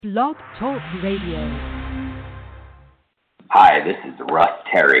Blog Talk Radio. Hi, this is Russ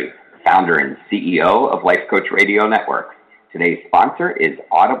Terry, founder and CEO of Life Coach Radio Network. Today's sponsor is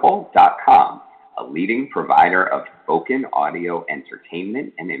Audible.com, a leading provider of spoken audio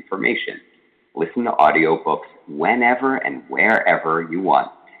entertainment and information. Listen to audiobooks whenever and wherever you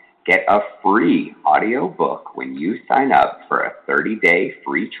want. Get a free audiobook when you sign up for a 30-day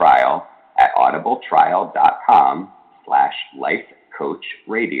free trial at audibletrial.com/lifecoachradio.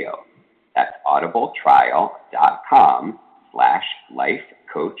 That's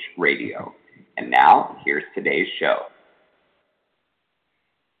audibletrial.com/lifecoachradio. And now, here's today's show.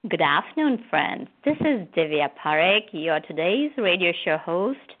 Good afternoon, friends. This is Divya Parekh, your today's radio show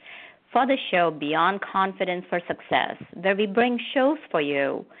host for the show Beyond Confidence for Success, where we bring shows for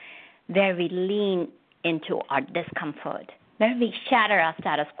you, where we lean into our discomfort, where we shatter our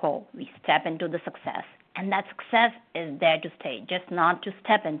status quo, we step into the success. And that success is there to stay, just not to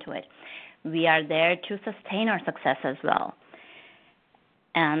step into it. We are there to sustain our success as well.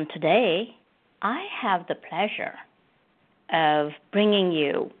 And today, I have the pleasure of bringing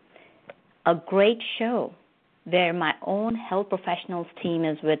you a great show where my own health professionals team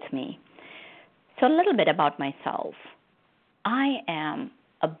is with me. So a little bit about myself. I am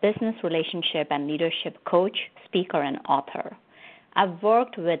a business relationship and leadership coach, speaker, and author. I've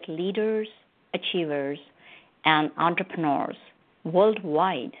worked with leaders, achievers, and entrepreneurs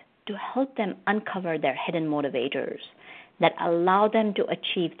worldwide to help them uncover their hidden motivators that allow them to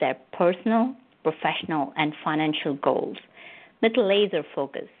achieve their personal, professional, and financial goals with laser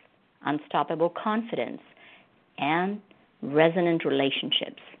focus, unstoppable confidence, and resonant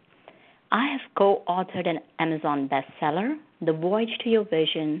relationships. I have co-authored an Amazon bestseller, The Voyage to Your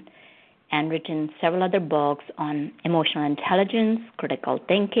Vision, and written several other books on emotional intelligence, critical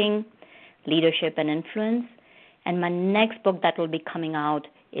thinking, leadership and influence, and my next book that will be coming out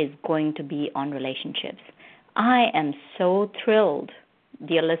is going to be on relationships. I am so thrilled,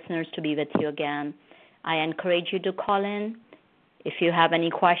 dear listeners, to be with you again. I encourage you to call in. If you have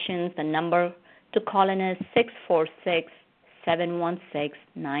any questions, the number to call in is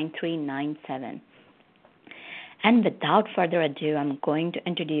 646-716-9397. And without further ado, I'm going to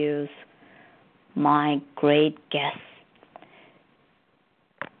introduce my great guest,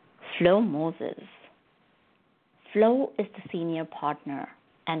 Flo Moses. Flo is the senior partner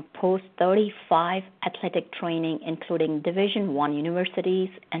and post-35 athletic training, including Division I universities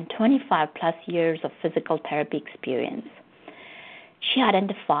and 25-plus years of physical therapy experience. She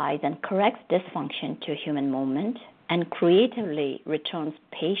identifies and corrects dysfunction to human movement and creatively returns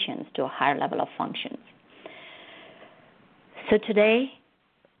patients to a higher level of functions. So today,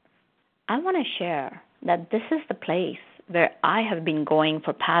 I want to share that this is the place where I have been going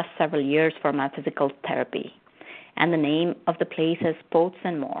for past several years for my physical therapy. And the name of the place is Sports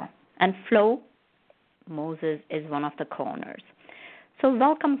and More. And Flo Moses is one of the co-owners. So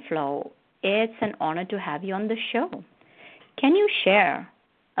welcome, Flo. It's an honor to have you on the show. Can you share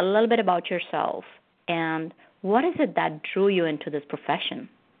a little bit about yourself and what is it that drew you into this profession?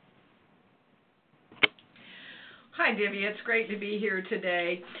 Hi, Divya. It's great to be here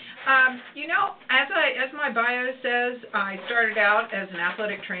today. As my bio says, I started out as an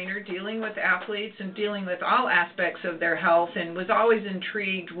athletic trainer dealing with athletes and dealing with all aspects of their health and was always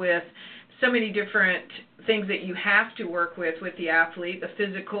intrigued with so many different things that you have to work with the athlete, the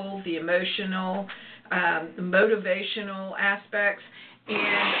physical, the emotional, the motivational aspects.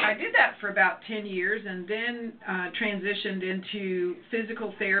 And I did that for about 10 years and then transitioned into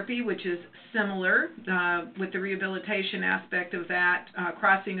physical therapy, which is similar with the rehabilitation aspect of that,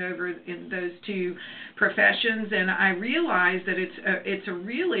 crossing over in those two professions. And I realized that it's a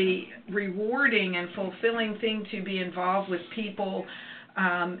really rewarding and fulfilling thing to be involved with people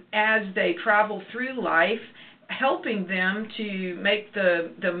as they travel through life, helping them to make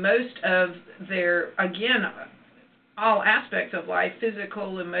the most of their, again, all aspects of life,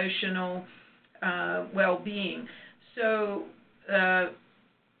 physical, emotional, well-being. So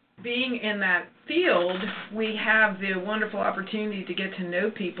being in that field, we have the wonderful opportunity to get to know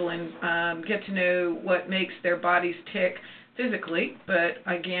people and get to know what makes their bodies tick physically, but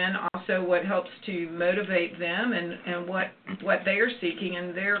again, also what helps to motivate them and what they are seeking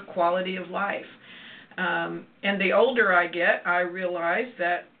in their quality of life. And the older I get, I realize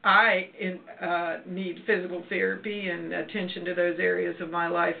that I need physical therapy and attention to those areas of my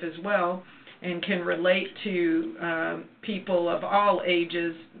life as well, and can relate to people of all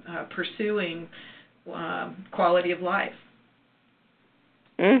ages pursuing quality of life.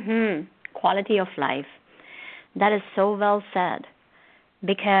 Quality of life. That is so well said,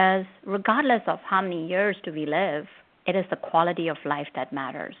 because regardless of how many years do we live, it is the quality of life that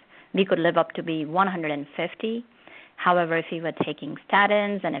matters. We could live up to be 150. However, if we were taking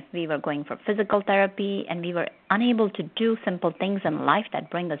statins and if we were going for physical therapy and we were unable to do simple things in life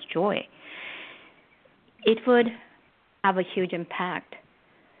that bring us joy, it would have a huge impact.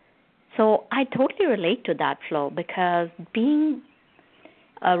 So I totally relate to that, Flo, because being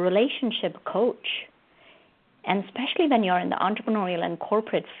a relationship coach, and especially when you're in the entrepreneurial and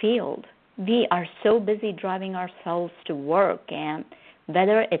corporate field, we are so busy driving ourselves to work, and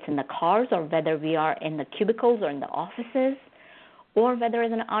whether it's in the cars or whether we are in the cubicles or in the offices, or whether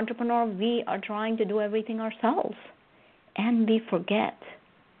as an entrepreneur we are trying to do everything ourselves, and we forget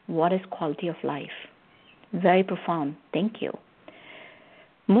what is quality of life. Very profound. Thank you.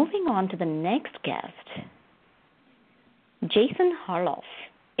 Moving on to the next guest, Jason Harloff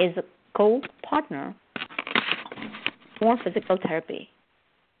is a co-partner for physical therapy.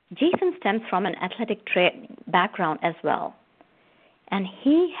 Jason stems from an athletic background as well, and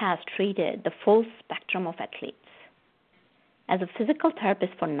he has treated the full spectrum of athletes. As a physical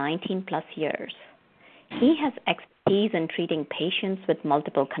therapist for 19 plus years, he has expertise in treating patients with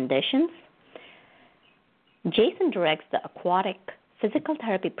multiple conditions. Jason directs the aquatic physical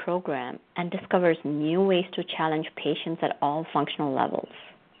therapy program and discovers new ways to challenge patients at all functional levels.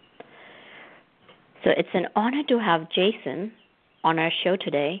 So it's an honor to have Jason on our show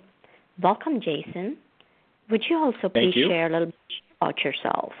today. Welcome, Jason. Would you also please share a little bit about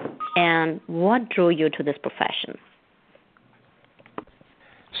yourself and what drew you to this profession?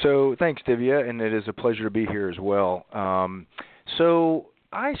 So thanks, Divya, and it is a pleasure to be here as well. So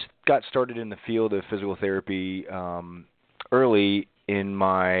I got started in the field of physical therapy early in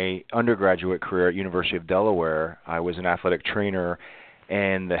my undergraduate career at University of Delaware. I was an athletic trainer,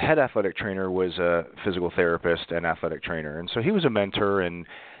 and the head athletic trainer was a physical therapist and athletic trainer. And so he was a mentor, and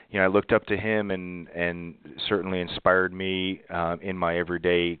I looked up to him and certainly inspired me in my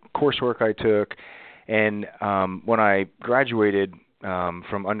everyday coursework I took. And when I graduated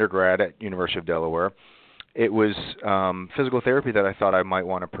from undergrad at University of Delaware, it was physical therapy that I thought I might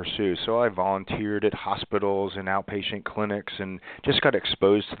want to pursue. So I volunteered at hospitals and outpatient clinics and just got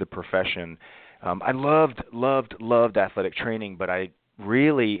exposed to the profession. I loved athletic training, but I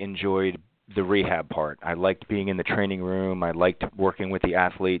really enjoyed the rehab part. I liked being in the training room. I liked working with the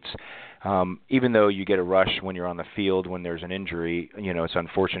athletes. Even though you get a rush when you're on the field when there's an injury, it's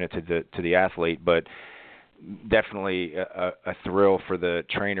unfortunate to the athlete, but definitely a thrill for the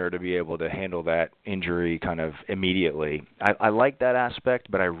trainer to be able to handle that injury kind of immediately. I like that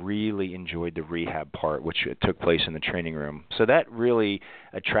aspect, but I really enjoyed the rehab part, which took place in the training room. So that really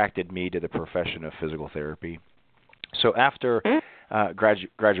attracted me to the profession of physical therapy. So after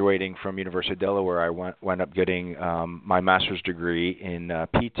graduating from University of Delaware, I went up getting my master's degree in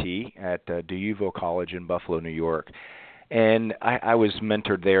PT at DeYuvo College in Buffalo, New York. And I was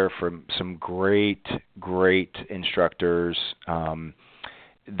mentored there from some great instructors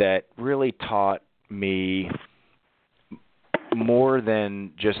that really taught me more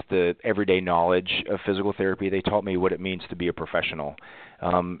than just the everyday knowledge of physical therapy. They taught me what it means to be a professional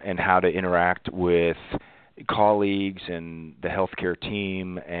and how to interact with colleagues and the healthcare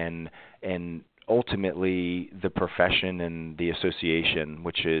team and ultimately the profession and the association,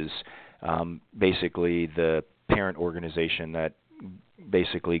 which is basically the parent organization that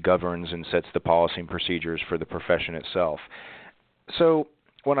basically governs and sets the policy and procedures for the profession itself. So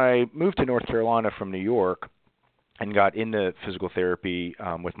when I moved to North Carolina from New York and got into physical therapy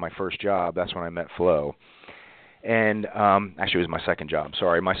with my first job, that's when I met Flo. And actually it was my second job.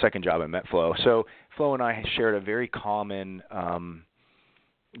 My second job I met Flo. So Flo and I shared a very common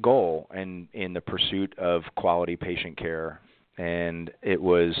goal in the pursuit of quality patient care. And it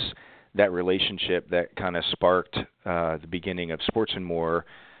was that relationship that kind of sparked the beginning of Sports and More.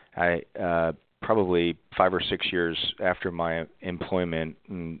 I probably 5 or 6 years after my employment,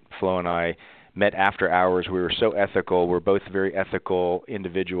 and Flo and I met after hours. We were so ethical. We're both very ethical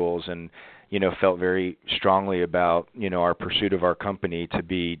individuals, and felt very strongly about our pursuit of our company to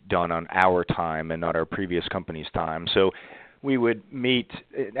be done on our time and not our previous company's time. So we would meet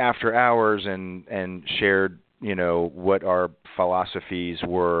after hours and shared what our philosophies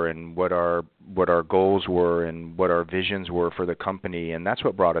were and what our goals were and what our visions were for the company, and that's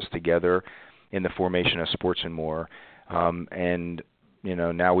what brought us together in the formation of Sports and More. And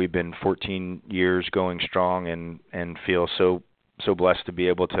now we've been 14 years going strong and feel so blessed to be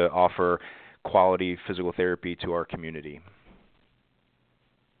able to offer quality physical therapy to our community.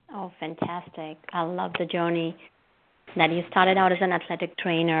 Oh, fantastic. I love the journey that you started out as an athletic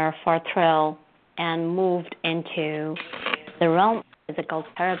trainer for a thrill and moved into the realm of physical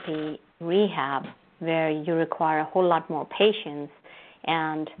therapy, rehab, where you require a whole lot more patience,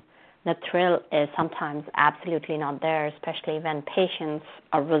 and the thrill is sometimes absolutely not there, especially when patients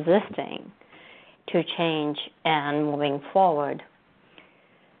are resisting to change and moving forward.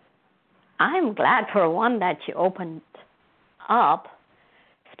 I'm glad, for one, that you opened up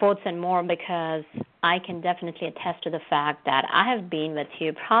sports and more, because I can definitely attest to the fact that I have been with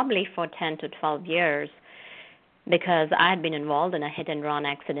you probably for 10 to 12 years, because I had been involved in a hit-and-run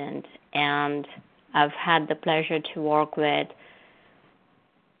accident, and I've had the pleasure to work with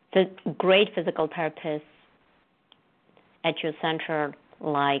the great physical therapists at your center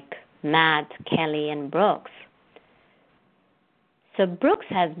like Matt, Kelly, and Brooks. So Brooks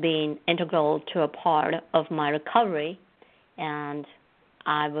has been integral to a part of my recovery, and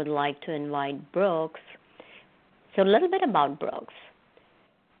I would like to invite Brooks. So a little bit about Brooks.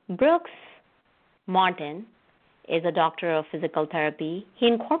 Brooks Martin is a doctor of physical therapy. He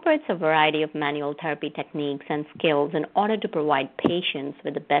incorporates a variety of manual therapy techniques and skills in order to provide patients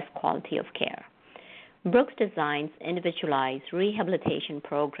with the best quality of care. Brooks designs individualized rehabilitation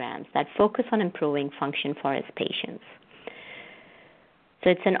programs that focus on improving function for his patients.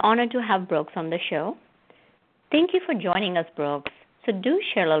 So it's an honor to have Brooks on the show. Thank you for joining us, Brooks. So do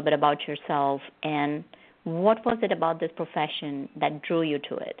share a little bit about yourself, and what was it about this profession that drew you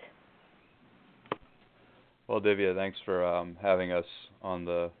to it? Well, Divya, thanks for having us on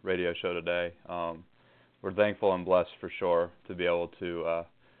the radio show today. We're thankful and blessed for sure to be able to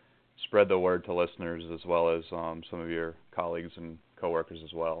spread the word to listeners, as well as some of your colleagues and coworkers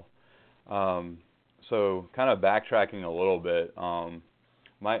as well. So kind of backtracking a little bit,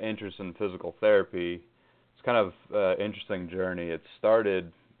 my interest in physical therapy, it's kind of an interesting journey. It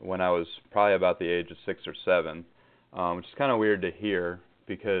started when I was probably about the age of 6 or 7, which is kind of weird to hear,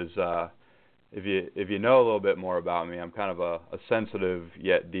 because if you know a little bit more about me, I'm kind of a sensitive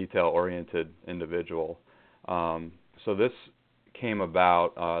yet detail-oriented individual. So this came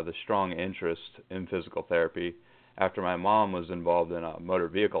about, the strong interest in physical therapy, after my mom was involved in a motor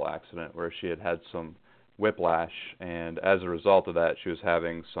vehicle accident where she had some whiplash, and as a result of that, she was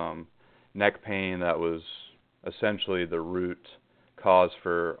having some neck pain that was essentially the root cause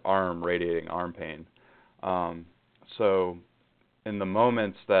for radiating arm pain. So in the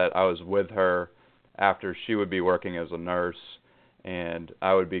moments that I was with her, after she would be working as a nurse and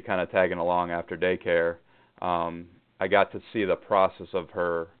I would be kind of tagging along after daycare, I got to see the process of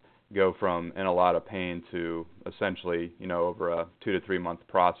her go from in a lot of pain to essentially, over a 2 to 3 month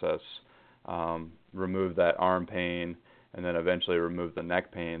process, remove that arm pain and then eventually remove the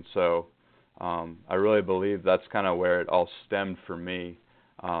neck pain. So I really believe that's kind of where it all stemmed for me,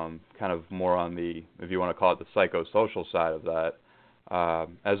 kind of more on the, if you want to call it, the psychosocial side of that.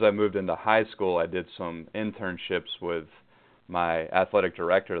 As I moved into high school, I did some internships with my athletic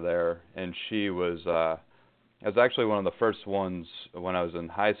director there, and she was actually one of the first ones when I was in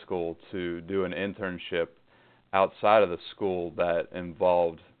high school to do an internship outside of the school that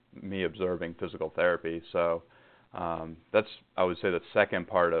involved me observing physical therapy. So that's, I would say, the second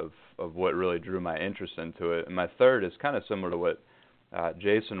part of what really drew my interest into it. And my third is kind of similar to what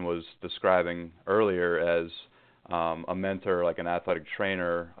Jason was describing earlier as a mentor, like an athletic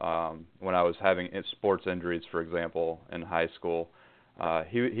trainer. When I was having sports injuries, for example, in high school,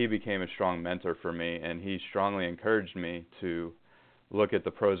 he became a strong mentor for me, and he strongly encouraged me to look at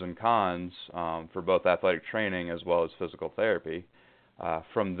the pros and cons for both athletic training as well as physical therapy.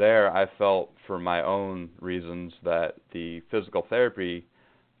 From there, I felt, for my own reasons, that the physical therapy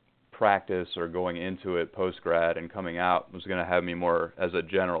practice, or going into it post-grad and coming out, was going to have me more as a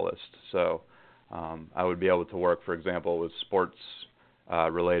generalist. So I would be able to work, for example, with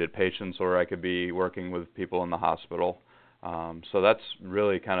sports-related patients, or I could be working with people in the hospital. So that's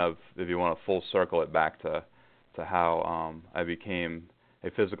really kind of, if you want to full circle it back to how I became a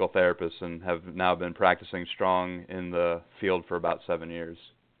physical therapist and have now been practicing strong in the field for about 7 years.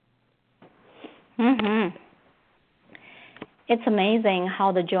 Mm-hmm. It's amazing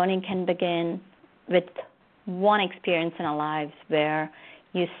how the journey can begin with one experience in our lives where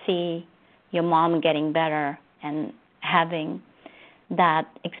you see your mom getting better, and having that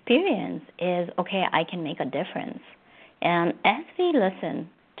experience is, okay, I can make a difference. And as we listen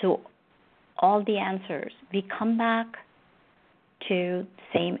to all the answers, we come back to the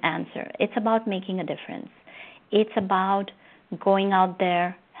same answer. It's about making a difference. It's about going out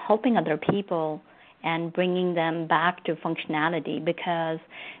there, helping other people, and bringing them back to functionality, because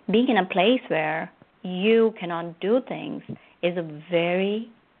being in a place where you cannot do things is a very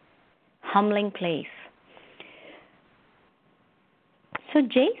humbling place. So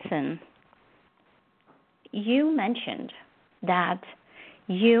Jason, you mentioned that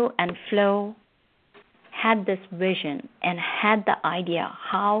you and Flo had this vision and had the idea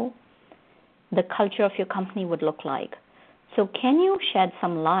how the culture of your company would look like. So can you shed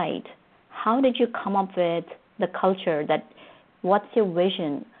some light? How did you come up with the culture? What's your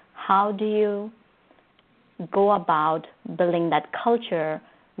vision? How do you go about building that culture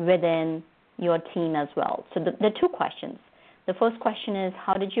within your team as well? So the two questions. The first question is,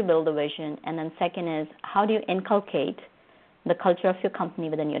 how did you build the vision? And then second is, how do you inculcate the culture of your company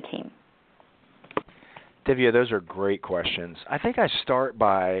within your team? Divya, those are great questions. I think I start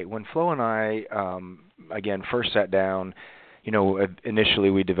by when Flo and I, again, first sat down, initially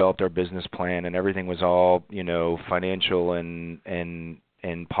we developed our business plan and everything was all, financial and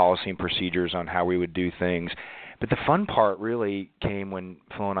policy and procedures on how we would do things. But the fun part really came when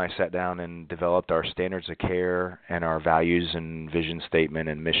Flo and I sat down and developed our standards of care and our values and vision statement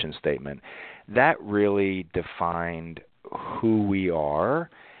and mission statement. That really defined who we are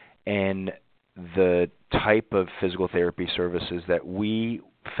and the type of physical therapy services that we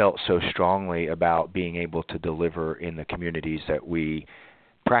felt so strongly about being able to deliver in the communities that we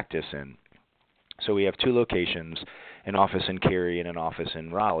practice in. So we have two locations, an office in Cary and an office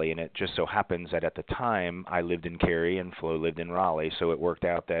in Raleigh, and it just so happens that at the time I lived in Cary and Flo lived in Raleigh, so it worked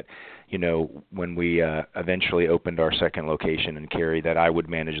out that, when we eventually opened our second location in Cary, that I would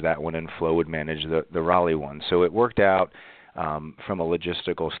manage that one and Flo would manage the Raleigh one. So it worked out from a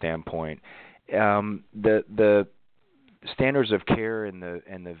logistical standpoint. The standards of care and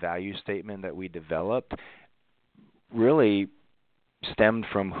the value statement that we developed really stemmed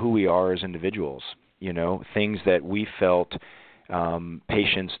from who we are as individuals, things that we felt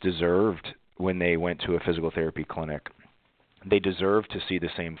patients deserved when they went to a physical therapy clinic. They deserved to see the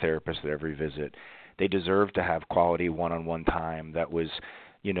same therapist at every visit. They deserved to have quality one-on-one time that was,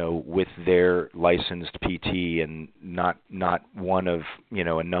 with their licensed PT and not one of,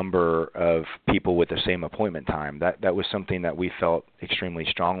 a number of people with the same appointment time. That was something that we felt extremely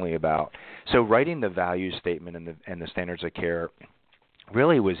strongly about. So writing the value statement and the standards of care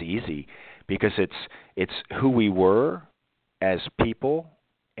really was easy because it's who we were as people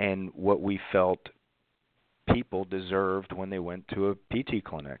and what we felt people deserved when they went to a PT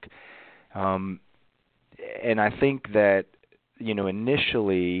clinic. And I think that,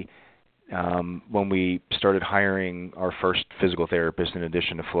 initially when we started hiring our first physical therapist in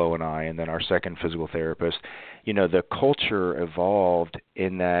addition to Flo and I, and then our second physical therapist, the culture evolved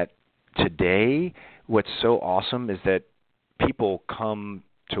in that today what's so awesome is that people come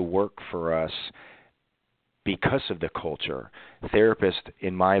to work for us because of the culture. Therapists,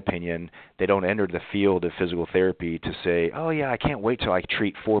 in my opinion, they don't enter the field of physical therapy to say, oh yeah, I can't wait till I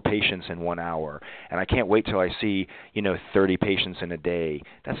treat 4 patients in 1 hour, and I can't wait till I see, 30 patients in a day.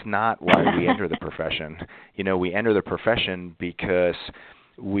 That's not why we enter the profession. We enter the profession because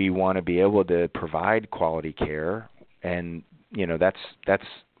we want to be able to provide quality care, and, that's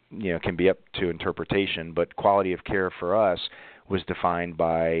can be up to interpretation, but quality of care for us was defined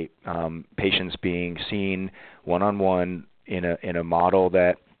by patients being seen one-on-one in a model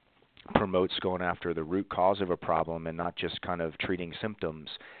that promotes going after the root cause of a problem and not just kind of treating symptoms.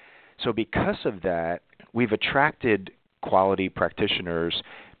 So because of that, we've attracted quality practitioners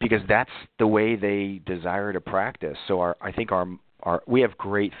because that's the way they desire to practice. So I think we have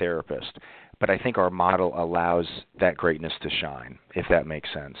great therapists, but I think our model allows that greatness to shine, if that makes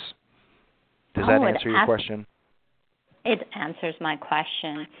sense. Does that answer your question? It answers my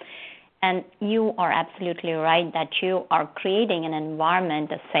question. And you are absolutely right that you are creating an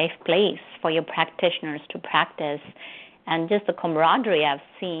environment, a safe place for your practitioners to practice. And just the camaraderie I've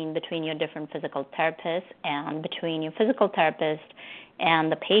seen between your different physical therapists and between your physical therapist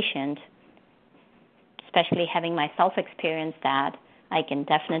and the patient, especially having myself experienced that, I can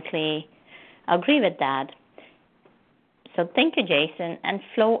definitely agree with that. So thank you, Jason. And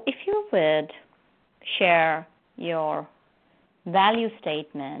Flo, if you would share your value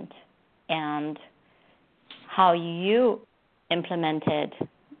statement and how you implemented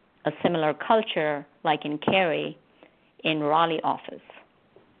a similar culture like in Cary in Raleigh office.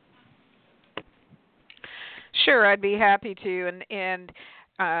 Sure, I'd be happy to. And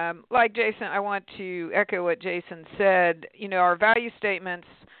like Jason, I want to echo what Jason said. Our value statements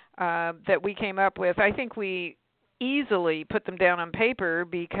that we came up with, I think we easily put them down on paper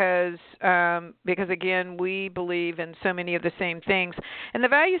because again, we believe in so many of the same things. And the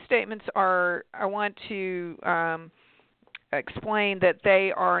value statements are, I want to explain that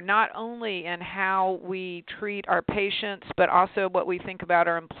they are not only in how we treat our patients, but also what we think about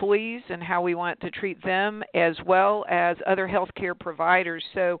our employees and how we want to treat them, as well as other healthcare providers.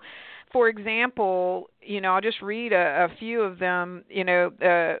 So for example, I'll just read a few of them.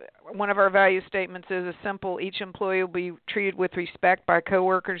 One of our value statements is a simple: each employee will be treated with respect by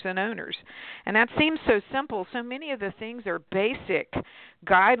coworkers and owners. And that seems so simple. So many of the things are basic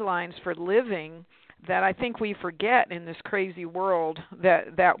guidelines for living that I think we forget in this crazy world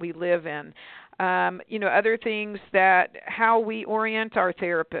that we live in. Other things, that how we orient our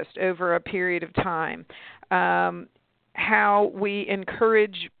therapist over a period of time, how we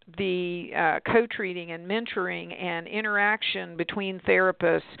encourage the co-treating and mentoring and interaction between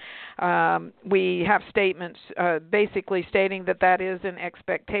therapists. We have statements basically stating that is an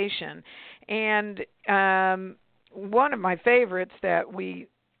expectation. And one of my favorites that we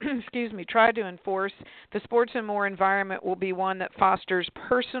try to enforce: the Sports and More environment will be one that fosters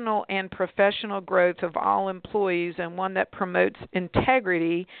personal and professional growth of all employees, and one that promotes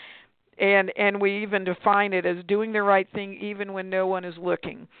integrity. And we even define it as doing the right thing even when no one is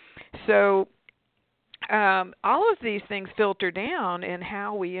looking. So all of these things filter down in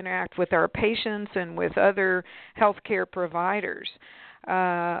how we interact with our patients and with other healthcare providers.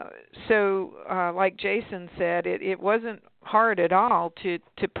 So like Jason said, it wasn't hard at all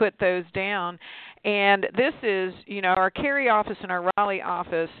to put those down. And this is, our Cary office and our Raleigh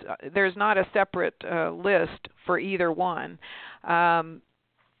office, there's not a separate list for either one.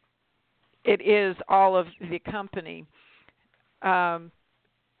 It is all of the company. And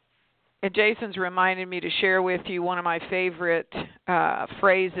Jason's reminded me to share with you one of my favorite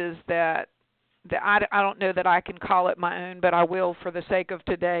phrases that I don't know that I can call it my own, but I will for the sake of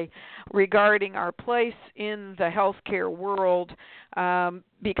today, regarding our place in the healthcare world,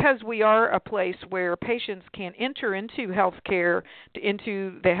 because we are a place where patients can enter into healthcare,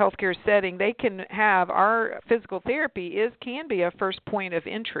 into the healthcare setting. They can have our physical therapy can be a first point of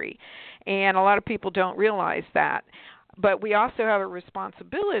entry, and a lot of people don't realize that. But we also have a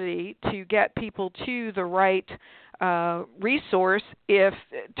responsibility to get people to the right resource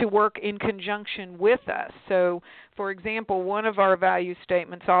to work in conjunction with us. So, for example, one of our value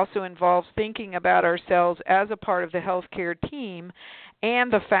statements also involves thinking about ourselves as a part of the healthcare team,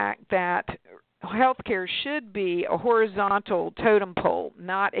 and the fact that healthcare should be a horizontal totem pole,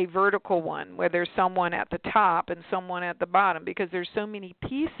 not a vertical one where there's someone at the top and someone at the bottom, because there's so many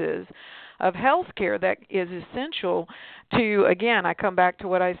pieces of healthcare that is essential to, again, I come back to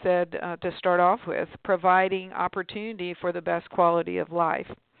what I said to start off with, providing opportunity for the best quality of life.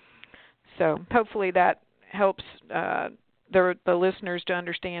 So hopefully that helps the listeners to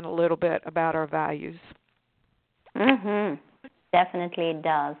understand a little bit about our values. Definitely it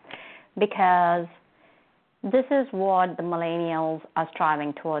does, because this is what the millennials are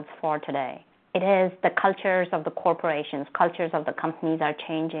striving towards for today. It is the cultures of the corporations, cultures of the companies are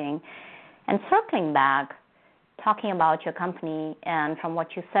changing. And circling back, talking about your company, and from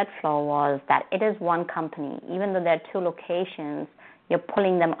what you said, Flo, was that it is one company. Even though there are two locations, you're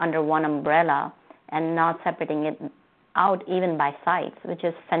pulling them under one umbrella and not separating it out even by sites, which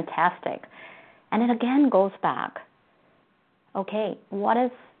is fantastic. And it again goes back, okay, what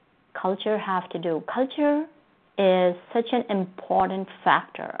does culture have to do? Culture is such an important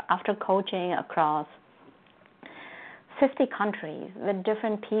factor. After coaching across 50 countries with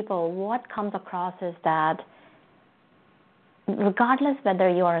different people, what comes across is that regardless whether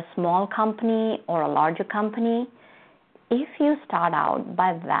you are a small company or a larger company, if you start out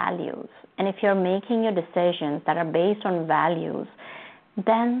by values, and if you're making your decisions that are based on values,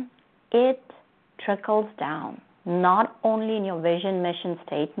 then it trickles down. Not only in your vision, mission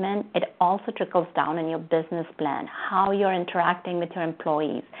statement, it also trickles down in your business plan, how you're interacting with your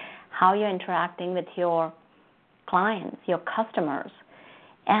employees, how you're interacting with your clients, your customers,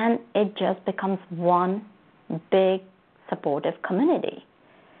 and it just becomes one big supportive community.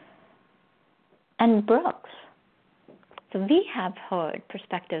 And Brooks, so we have heard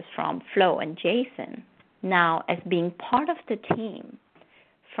perspectives from Flo and Jason. Now, as being part of the team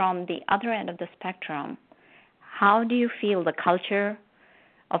from the other end of the spectrum, how do you feel the culture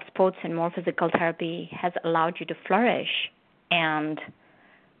of Sports and More Physical Therapy has allowed you to flourish and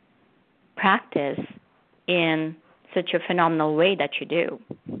practice in such a phenomenal way that you do?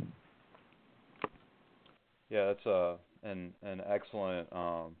 Yeah, that's an excellent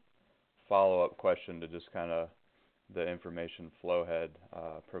follow-up question to just kind of the information Flo had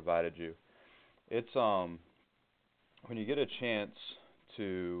provided you. It's when you get a chance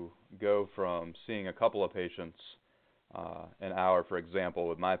to go from seeing a couple of patients an hour, for example,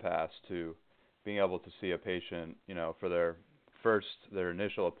 with my past, to being able to see a patient, for their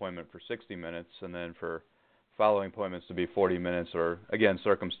initial appointment for 60 minutes, and then for following appointments to be 40 minutes, or again,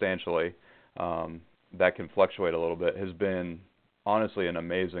 circumstantially, that can fluctuate a little bit, has been honestly an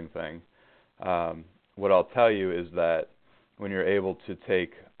amazing thing. What I'll tell you is that when you're able to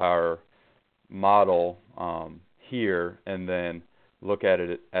take our model here and then look at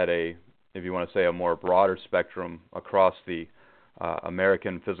it at a, if you want to say, a more broader spectrum across the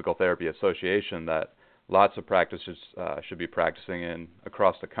American Physical Therapy Association that lots of practices should be practicing in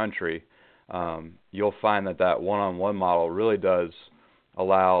across the country, you'll find that one-on-one model really does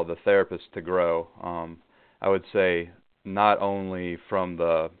allow the therapist to grow. I would say not only from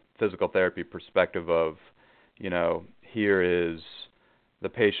the physical therapy perspective of, here is the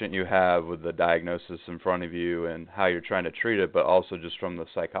patient you have with the diagnosis in front of you and how you're trying to treat it, but also just from the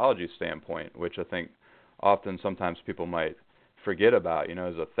psychology standpoint, which I think often sometimes people might forget about.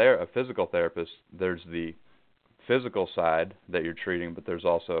 As a physical therapist, there's the physical side that you're treating, but there's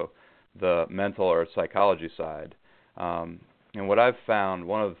also the mental or psychology side. And what I've found,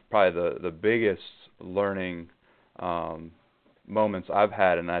 one of probably the biggest learning moments I've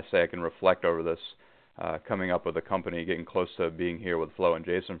had, and I say I can reflect over this, coming up with a company, getting close to being here with Flo and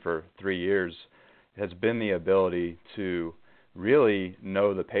Jason for 3 years, has been the ability to really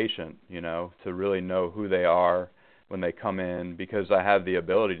know the patient, to really know who they are when they come in, because I have the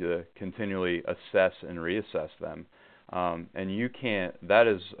ability to continually assess and reassess them. And that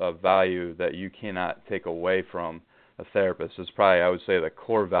is a value that you cannot take away from a therapist. It's probably, I would say, the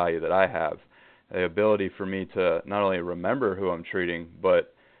core value that I have. The ability for me to not only remember who I'm treating,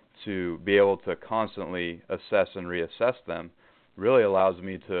 but to be able to constantly assess and reassess them really allows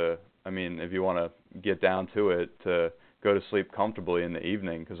me to, if you want to get down to it, to go to sleep comfortably in the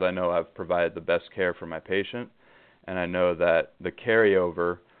evening, because I know I've provided the best care for my patient, and I know that the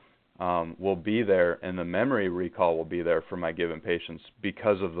carryover will be there and the memory recall will be there for my given patients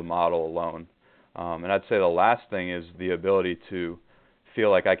because of the model alone. And I'd say the last thing is the ability to feel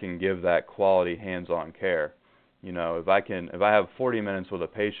like I can give that quality hands-on care. If I have 40 minutes with a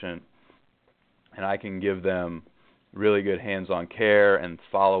patient and I can give them really good hands-on care and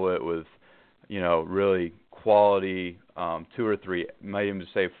follow it with, really quality 2 or 3, might even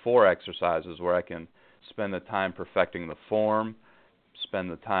say 4 exercises where I can spend the time perfecting the form,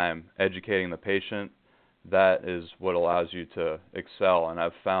 spend the time educating the patient, that is what allows you to excel. And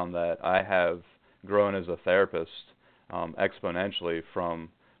I've found that I have grown as a therapist exponentially from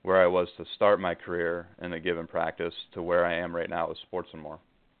where I was to start my career in a given practice to where I am right now with Sports and More.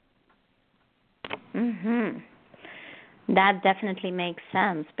 That definitely makes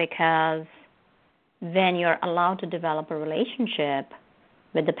sense, because when you're allowed to develop a relationship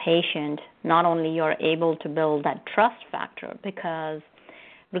with the patient, not only you're able to build that trust factor, because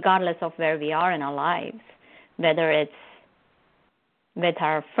regardless of where we are in our lives, whether it's with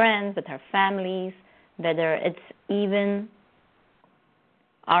our friends, with our families, whether it's even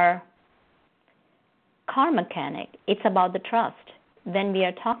our car mechanic, it's about the trust. When we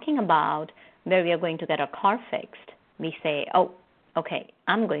are talking about where we are going to get our car fixed, we say, oh, okay,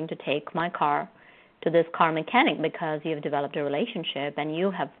 I'm going to take my car to this car mechanic because you've developed a relationship and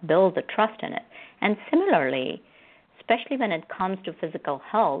you have built the trust in it. And similarly, especially when it comes to physical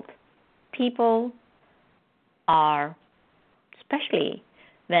health, people are, especially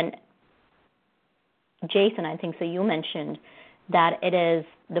when, Jason, I think so you mentioned that it is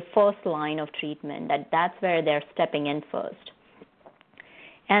the first line of treatment, that's where they're stepping in first.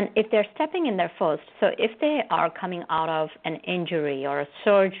 And if they're stepping in there first, so if they are coming out of an injury or a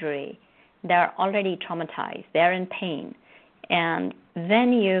surgery, they're already traumatized, they're in pain. And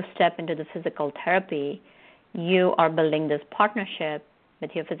when you step into the physical therapy, you are building this partnership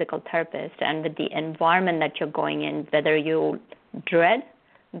with your physical therapist and with the environment that you're going in, whether you dread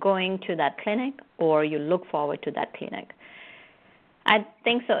going to that clinic or you look forward to that clinic. I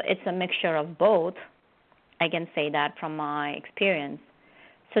think so it's a mixture of both. I can say that from my experience.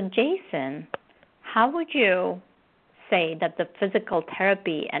 So Jason, how would you say that the physical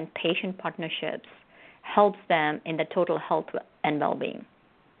therapy and patient partnerships helps them in the total health and well-being?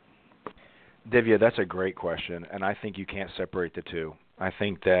 Divya, that's a great question, and I think you can't separate the two. I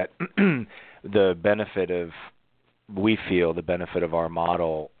think that the benefit of our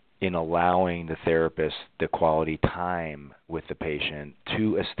model in allowing the therapist the quality time with the patient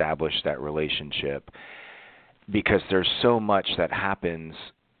to establish that relationship, because there's so much that happens.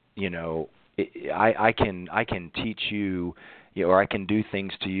 I can teach you, or I can do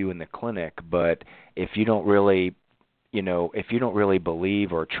things to you in the clinic, but if you don't really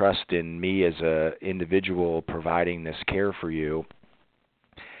believe or trust in me as a individual providing this care for you,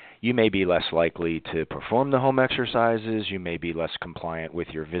 you may be less likely to perform the home exercises. You may be less compliant with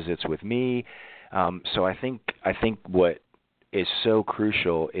your visits with me. So I think what is so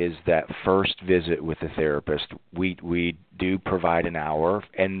crucial is that first visit with the therapist. We do provide an hour,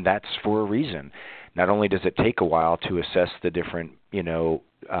 and that's for a reason. Not only does it take a while to assess the different,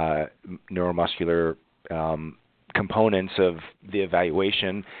 neuromuscular components of the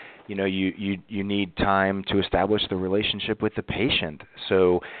evaluation, you need time to establish the relationship with the patient.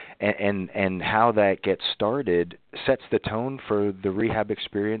 So, and how that gets started sets the tone for the rehab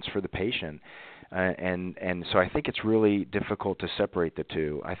experience for the patient. And so I think it's really difficult to separate the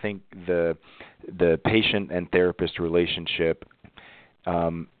two. I think the patient and therapist relationship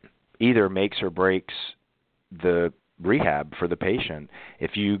either makes or breaks the rehab for the patient.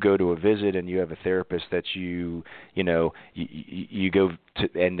 If you go to a visit and you have a therapist that you go to,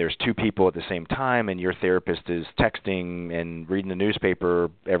 and there's two people at the same time, and your therapist is texting and reading the newspaper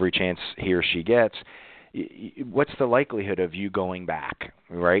every chance he or she gets, what's the likelihood of you going back,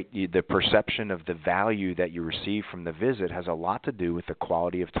 right? The perception of the value that you receive from the visit has a lot to do with the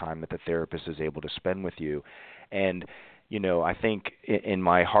quality of time that the therapist is able to spend with you. And, I think in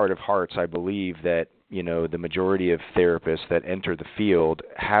my heart of hearts, I believe that, the majority of therapists that enter the field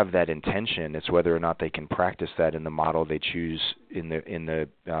have that intention. It's whether or not they can practice that in the model they choose in the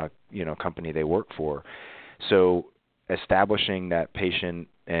company they work for. So establishing that patient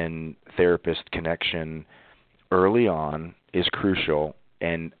and therapist connection early on is crucial,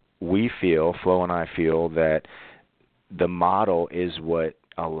 and Flo and I feel that the model is what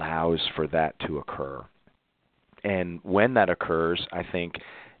allows for that to occur. And when that occurs, I think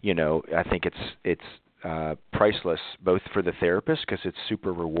it's priceless, both for the therapist because it's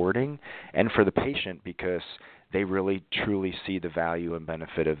super rewarding, and for the patient because they really truly see the value and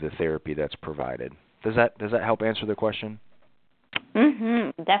benefit of the therapy that's provided. Does that help answer the question?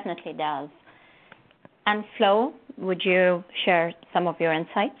 Definitely does. And Flo, would you share some of your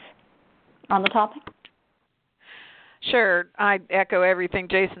insights on the topic? Sure. I echo everything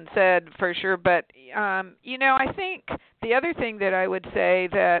Jason said for sure. But, I think the other thing that I would say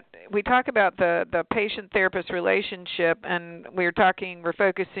that we talk about the patient-therapist relationship, and we're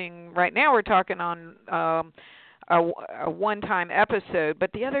focusing right now, we're talking on a one-time episode.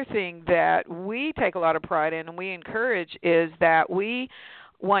 But the other thing that we take a lot of pride in and we encourage is that we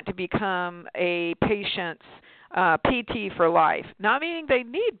want to become a patient's PT for life. Not meaning they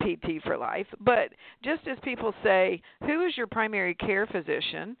need PT for life, but just as people say, who is your primary care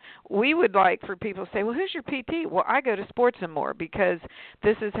physician? We would like for people to say, well, who's your PT? Well, I go to Sports and More because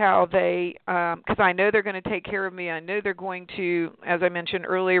this is how they, because I know they're going to take care of me. I know they're going to, as I mentioned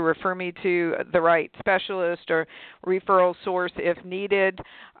earlier, refer me to the right specialist or referral source if needed.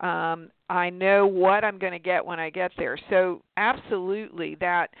 I know what I'm going to get when I get there. So absolutely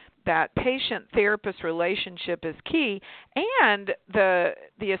that patient-therapist relationship is key, and the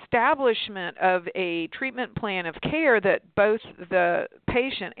establishment of a treatment plan of care that both the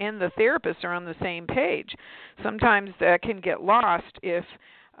patient and the therapist are on the same page. Sometimes that can get lost if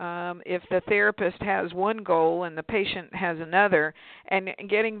the therapist has one goal and the patient has another. And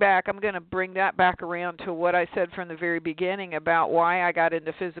getting back, I'm going to bring that back around to what I said from the very beginning about why I got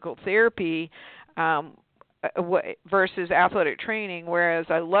into physical therapy versus athletic training, whereas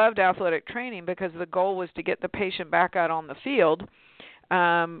I loved athletic training because the goal was to get the patient back out on the field.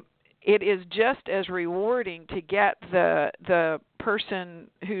 It is just as rewarding to get the person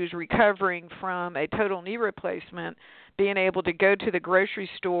who's recovering from a total knee replacement being able to go to the grocery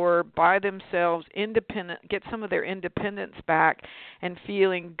store by themselves, independent, get some of their independence back, and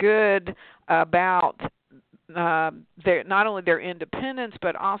feeling good about not only their independence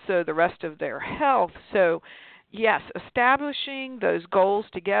but also the rest of their health. So, yes, establishing those goals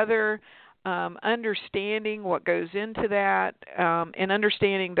together, understanding what goes into that, and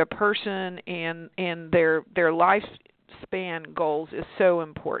understanding the person and their lifespan goals is so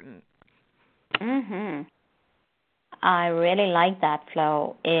important. I really like that,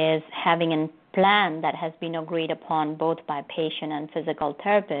 Flo, is having a plan that has been agreed upon both by patient and physical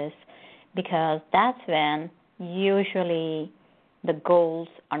therapist, because that's when usually the goals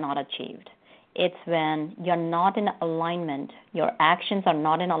are not achieved. It's when you're not in alignment, your actions are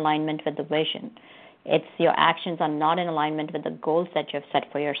not in alignment with the vision. It's your actions are not in alignment with the goals that you have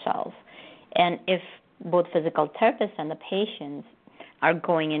set for yourself. And if both physical therapists and the patients are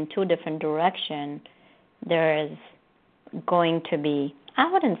going in two different directions, there is going to be, I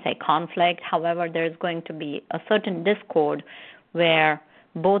wouldn't say conflict, however, there's going to be a certain discord where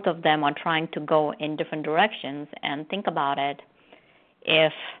both of them are trying to go in different directions. And think about it,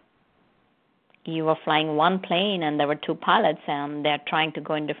 if you were flying one plane and there were two pilots and they're trying to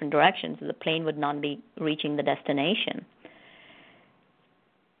go in different directions, the plane would not be reaching the destination.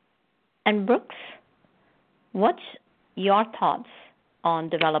 And Brooks, what's your thoughts on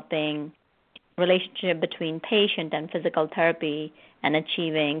developing relationship between patient and physical therapy and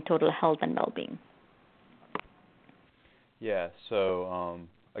achieving total health and well-being. Yeah, so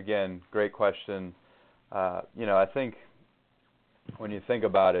again, great question. I think when you think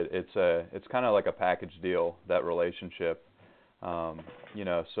about it, it's kind of like a package deal, that relationship.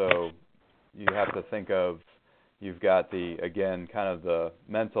 So you have to think of, you've got kind of the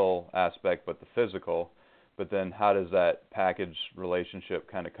mental aspect, but the physical, but then how does that package relationship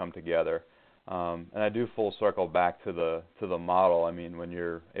kind of come together? And I do full circle back to the model. I mean, when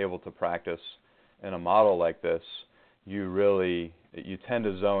you're able to practice in a model like this, you tend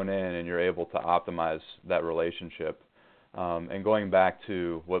to zone in and you're able to optimize that relationship. And going back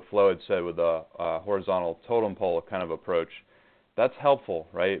to what Flo had said with the horizontal totem pole kind of approach, that's helpful,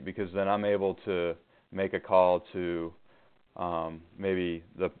 right? Because then I'm able to make a call to maybe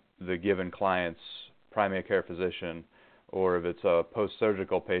the given client's primary care physician, or if it's a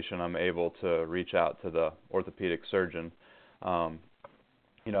post-surgical patient, I'm able to reach out to the orthopedic surgeon.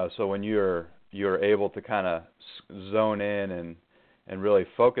 So when you're able to kind of zone in and really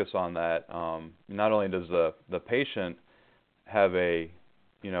focus on that, not only does the patient have a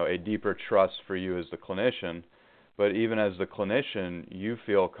deeper trust for you as the clinician, but even as the clinician, you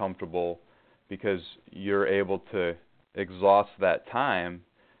feel comfortable because you're able to exhaust that time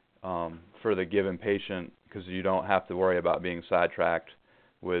for the given patient, because you don't have to worry about being sidetracked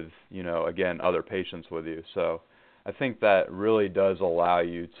with, again, other patients with you. So I think that really does allow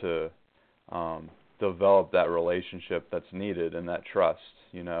you to develop that relationship that's needed and that trust.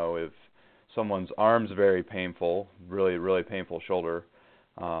 If someone's arm's very painful, really, really painful shoulder,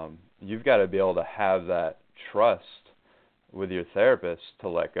 you've got to be able to have that trust with your therapist to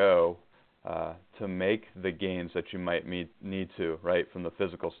let go, to make the gains that you might need to, right, from the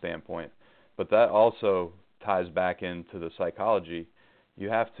physical standpoint. But that also ties back into the psychology. You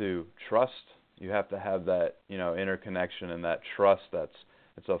have to trust. You have to have that, interconnection and that trust.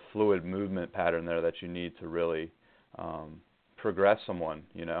 It's a fluid movement pattern there that you need to really progress someone,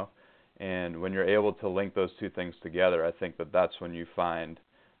 And when you're able to link those two things together, I think that's when you find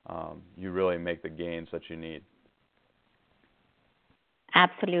you really make the gains that you need.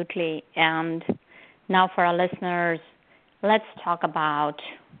 Absolutely. And now for our listeners, let's talk about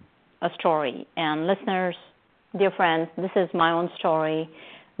a story. And listeners, dear friends, this is my own story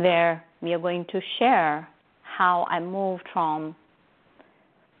where we are going to share how I moved from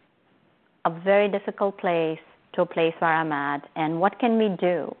a very difficult place to a place where I'm at, and what can we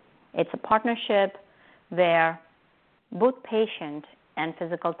do. It's a partnership where both patient and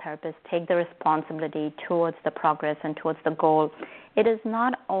physical therapists take the responsibility towards the progress and towards the goal. It is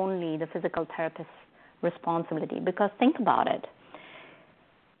not only the physical therapist's responsibility, because think about it.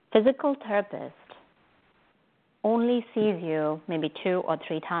 Physical therapist only sees you maybe 2 or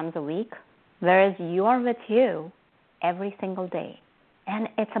 3 times a week, whereas you are with you every single day. And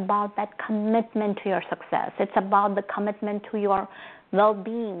it's about that commitment to your success. It's about the commitment to your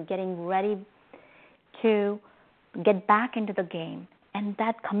well-being, getting ready to get back into the game. And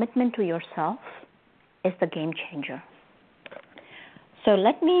that commitment to yourself is the game changer. So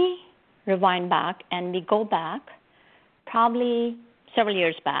let me rewind back, and we go back probably several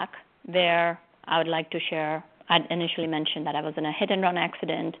years back, where I would like to share. I'd initially mentioned that I was in a hit-and-run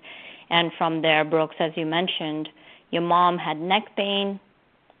accident, and from there, Brooks, as you mentioned, your mom had neck pain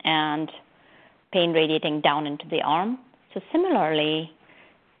and pain radiating down into the arm. So similarly,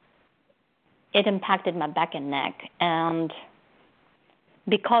 it impacted my back and neck. And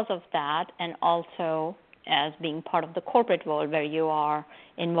because of that, and also as being part of the corporate world where you are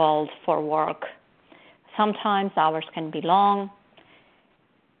involved for work, sometimes hours can be long.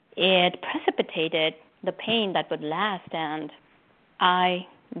 It precipitated the pain that would last, and I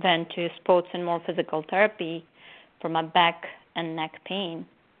went to sports and more physical therapy for my back and neck pain.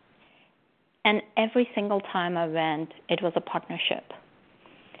 And every single time I went, it was a partnership.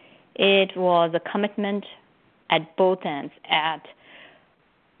 It was a commitment at both ends, at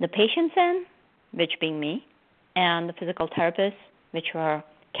the patient's end, which being me, and the physical therapists, which were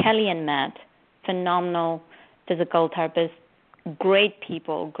Kelly and Matt, phenomenal physical therapists, great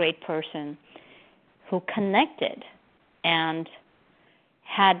people, great person, who connected and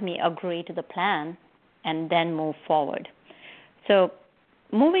had me agree to the plan and then move forward. So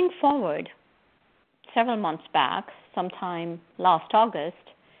moving forward, several months back, sometime last August,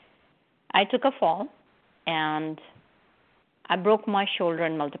 I took a fall and I broke my shoulder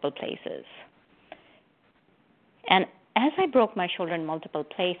in multiple places. And as I broke my shoulder in multiple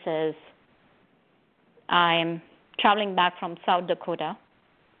places, I'm traveling back from South Dakota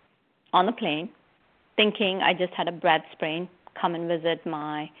on the plane, thinking I just had a breath sprain, come and visit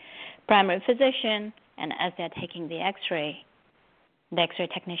my primary physician, and as they're taking the x-ray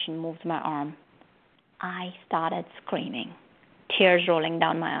technician moved my arm. I started screaming, tears rolling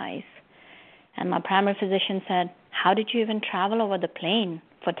down my eyes. And my primary physician said, "How did you even travel over the plane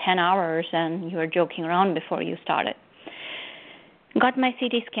for 10 hours and you were joking around before you started?" Got my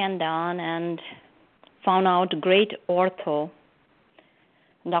CT scan done and found out great ortho,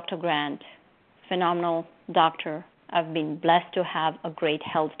 Dr. Grant, phenomenal doctor. I've been blessed to have a great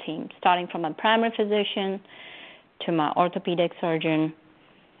health team, starting from my primary physician to my orthopedic surgeon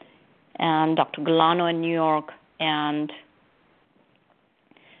and Dr. Galano in New York, and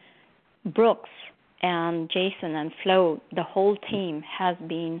Brooks and Jason and Flo. The whole team has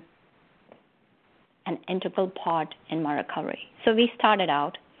been an integral part in my recovery. So we started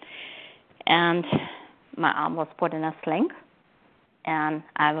out, and my arm was put in a sling, and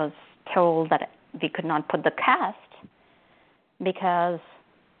I was told that we could not put the cast because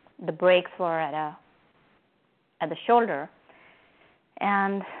the breaks were at the shoulder,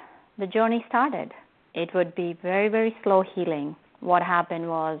 and the journey started. It would be very, very slow healing. What happened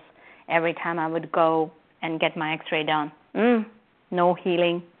was every time I would go and get my x-ray done, no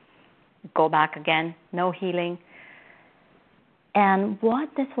healing, go back again, no healing. And what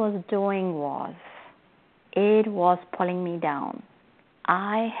this was doing was, it was pulling me down.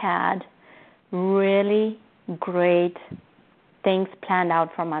 I had really great things planned out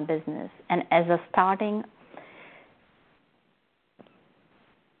for my business. And as a starting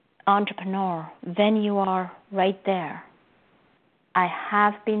entrepreneur, when you are right there, I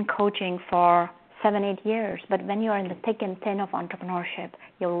have been coaching for 7-8 years, but when you're in the thick and thin of entrepreneurship,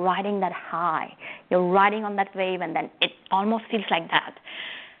 you're riding that high, you're riding on that wave, and then it almost feels like that.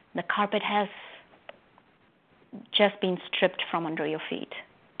 The carpet has just been stripped from under your feet,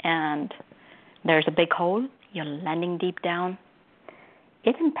 and there's a big hole, you're landing deep down.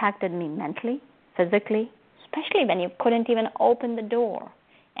 It impacted me mentally, physically, especially when you couldn't even open the door.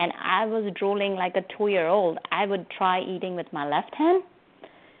 And I was drooling like a 2-year-old. I would try eating with my left hand,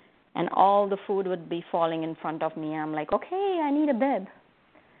 and all the food would be falling in front of me. I'm like, okay, I need a bib.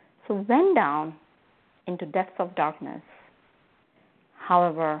 So went down into depths of darkness.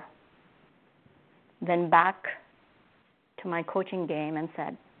 However, went back to my coaching game and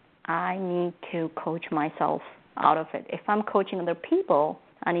said, I need to coach myself out of it. If I'm coaching other people,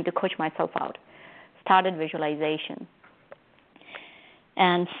 I need to coach myself out. Started visualization.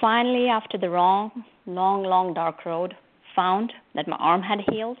 And finally, after the long, dark road, found that my arm had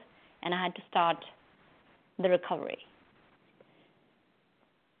healed, and I had to start the recovery.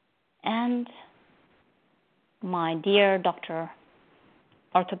 And my dear doctor,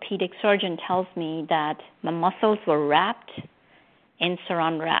 orthopedic surgeon, tells me that my muscles were wrapped in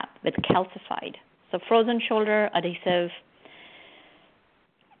saran wrap with calcified. So frozen shoulder adhesive.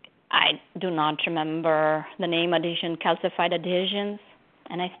 I do not remember the name adhesion, calcified adhesions.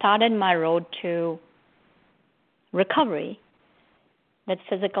 And I started my road to recovery with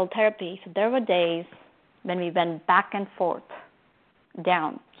physical therapy. So there were days when we went back and forth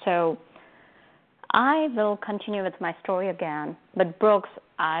down. So I will continue with my story again. But Brooks,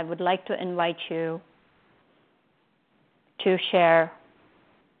 I would like to invite you to share.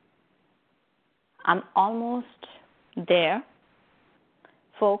 I'm almost there,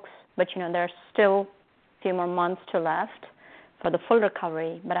 folks, but there's still a few more months to left for the full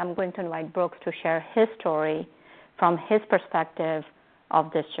recovery, but I'm going to invite Brooks to share his story from his perspective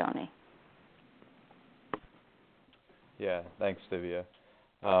of this journey. Yeah, thanks, Divya.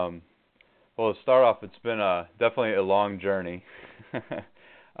 Well, to start off, it's been definitely a long journey. And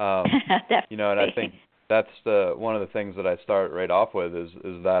I think that's one of the things that I start right off with is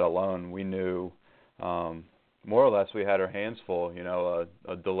that alone. We knew more or less we had our hands full,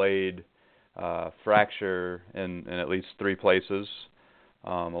 a delayed fracture in at least 3 places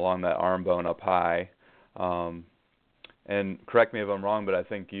along that arm bone up high. And correct me if I'm wrong, but I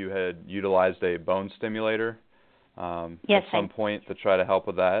think you had utilized a bone stimulator yes, at some point to try to help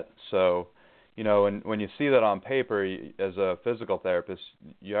with that. So, when you see that on paper as a physical therapist,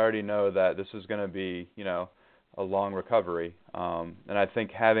 you already know that this is going to be, a long recovery. And I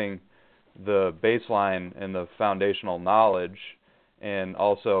think having the baseline and the foundational knowledge, and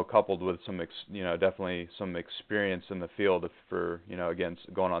also coupled with some, definitely some experience in the field for, again,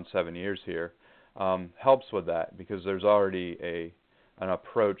 going on 7 years here, helps with that, because there's already an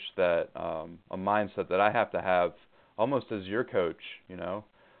approach that, a mindset that I have to have almost as your coach,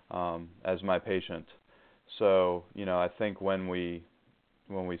 as my patient. So, I think when we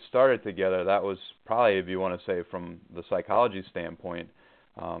started together, that was probably, if you want to say from the psychology standpoint,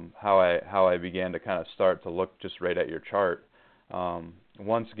 how I began to kind of start to look just right at your chart.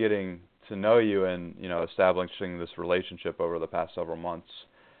 Once getting to know you and establishing this relationship over the past several months,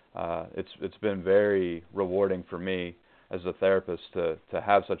 it's been very rewarding for me as a therapist to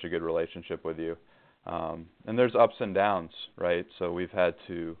have such a good relationship with you. And there's ups and downs, right? So we've had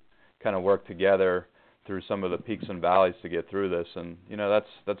to kind of work together through some of the peaks and valleys to get through this, and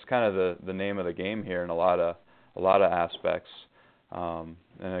that's kind of the name of the game here in a lot of aspects. And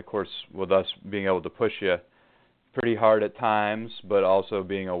of course, with us being able to push you pretty hard at times, but also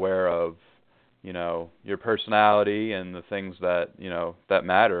being aware of your personality and the things that that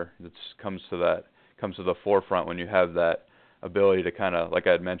matter. It comes to the forefront when you have that ability to kind of, like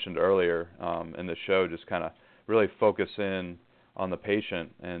I had mentioned earlier in the show, just kind of really focus in on the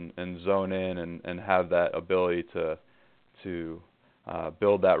patient and zone in and have that ability to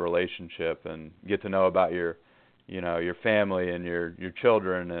build that relationship and get to know about your family and your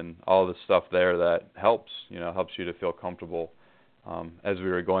children and all the stuff there that helps you to feel comfortable as we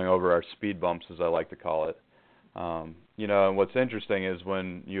were going over our speed bumps, as I like to call it. And what's interesting is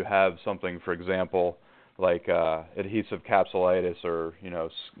when you have something, for example, like adhesive capsulitis or,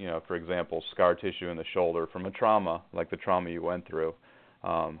 for example, scar tissue in the shoulder from a trauma, like the trauma you went through,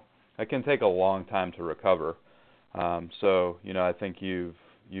 it can take a long time to recover. So, I think you've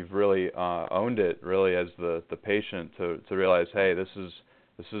really owned it, really, as the patient to realize, hey, this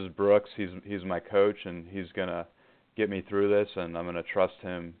is Brooks. He's my coach, and he's gonna get me through this, and I'm gonna trust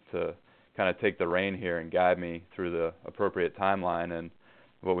him to kind of take the rein here and guide me through the appropriate timeline and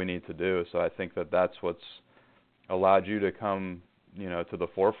what we need to do. So I think that's what's allowed you to come, to the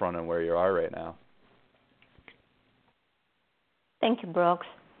forefront and where you are right now. Thank you, Brooks.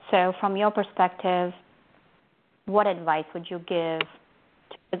 So from your perspective, what advice would you give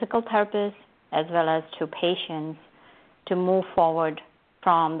to physical therapists as well as to patients to move forward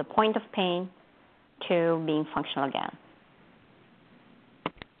from the point of pain to being functional again?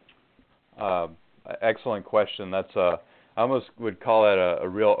 Excellent question. That's I almost would call that a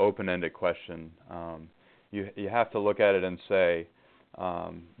real open-ended question. You have to look at it and say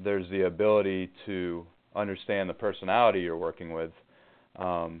there's the ability to understand the personality you're working with,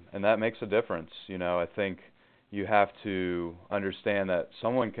 and that makes a difference. I think you have to understand that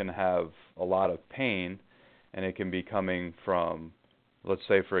someone can have a lot of pain, and it can be coming from, let's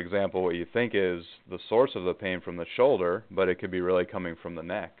say, for example, what you think is the source of the pain from the shoulder, but it could be really coming from the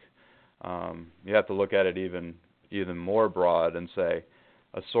neck. You have to look at it even more broad and say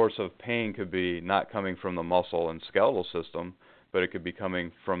a source of pain could be not coming from the muscle and skeletal system, but it could be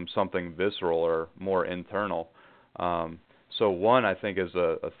coming from something visceral or more internal. So one, I think as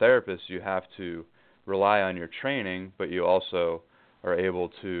a therapist, you have to rely on your training, but you also are able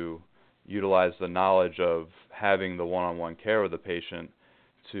to utilize the knowledge of having the one-on-one care with the patient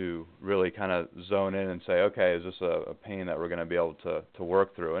to really kind of zone in and say, okay, is this a pain that we're going to be able to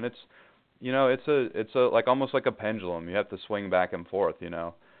work through? And it's it's like almost like a pendulum. You have to swing back and forth,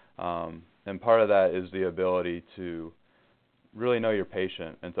 and part of that is the ability to really know your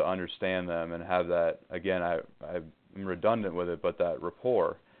patient and to understand them and have that, again, I'm redundant with it, but that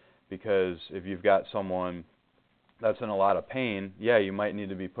rapport. Because if you've got someone that's in a lot of pain, yeah, you might need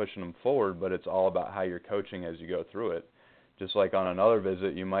to be pushing them forward, but it's all about how you're coaching as you go through it. Just like on another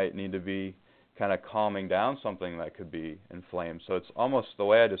visit, you might need to be kind of calming down something that could be inflamed. So it's almost, the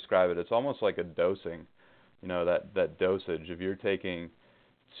way I describe it, it's almost like a dosing, that dosage. If you're taking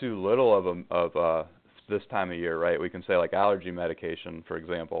too little of this time of year, right, we can say like allergy medication, for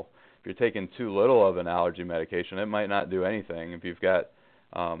example. If you're taking too little of an allergy medication, it might not do anything. If you've got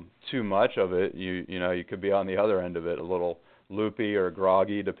too much of it, you could be on the other end of it, a little loopy or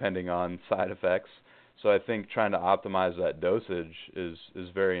groggy, depending on side effects. So I think trying to optimize that dosage is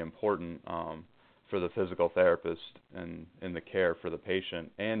very important for the physical therapist and in the care for the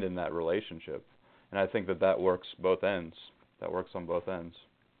patient and in that relationship. And I think that works both ends. That works on both ends.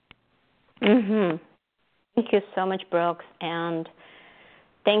 Mm-hmm. Thank you so much, Brooks. And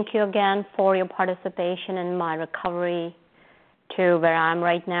thank you again for your participation in my recovery to where I'm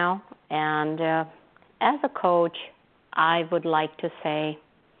right now. And as a coach, I would like to say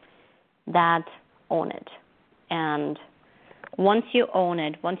that own it. And once you own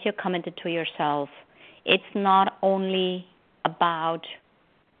it, once you're committed to yourself, it's not only about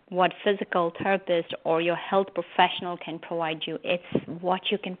what physical therapist or your health professional can provide you, it's what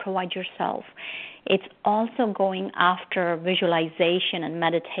you can provide yourself. It's also going after visualization and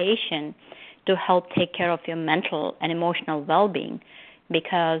meditation to help take care of your mental and emotional well-being,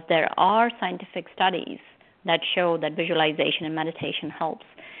 because there are scientific studies that show that visualization and meditation helps.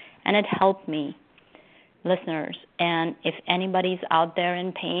 And it helped me listeners. And if anybody's out there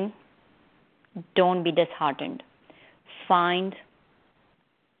in pain, don't be disheartened. Find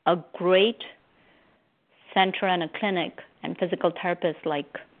a great center and a clinic and physical therapists like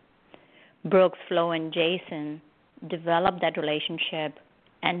Brooks, Flo, and Jason. Develop that relationship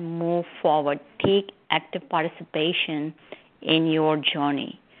and move forward. Take active participation in your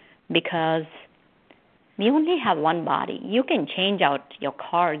journey, because we only have one body. You can change out your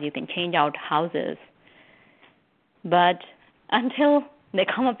cars, you can change out houses, but until they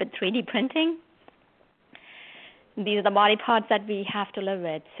come up with 3D printing, these are the body parts that we have to live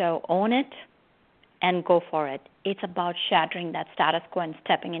with. So own it and go for it. It's about shattering that status quo and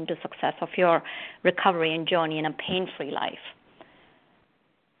stepping into success of your recovery and journey in a pain-free life.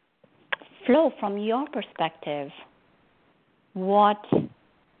 Flo, from your perspective, what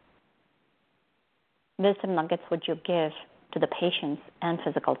wisdom nuggets would you give to the patients and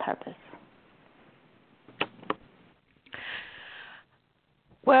physical therapists?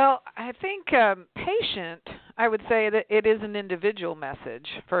 Well, I think patient, I would say that it is an individual message,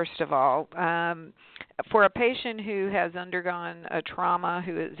 first of all. For a patient who has undergone a trauma,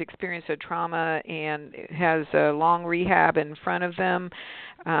 who has experienced a trauma and has a long rehab in front of them,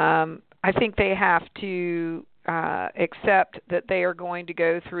 I think they have to accept that they are going to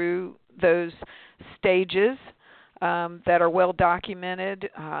go through those stages that are well documented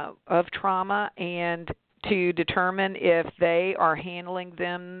of trauma, and to determine if they are handling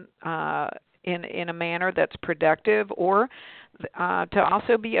them in a manner that's productive, or to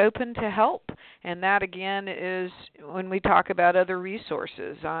also be open to help. And that, again, is when we talk about other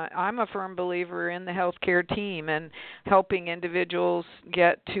resources. I'm a firm believer in the healthcare team and helping individuals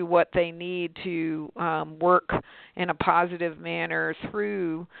get to what they need to work in a positive manner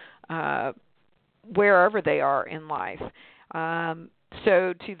through wherever they are in life.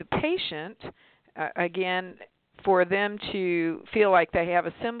 So to the patient, again, for them to feel like they have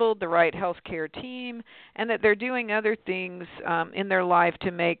assembled the right healthcare team and that they're doing other things in their life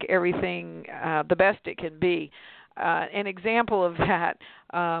to make everything the best it can be. An example of that,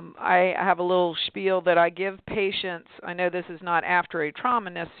 I have a little spiel that I give patients. I know this is not after a trauma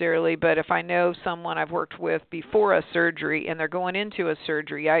necessarily, but if I know someone I've worked with before a surgery and they're going into a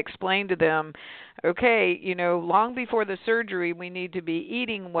surgery, I explain to them, okay, long before the surgery, we need to be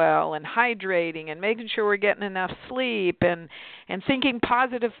eating well and hydrating and making sure we're getting enough sleep and thinking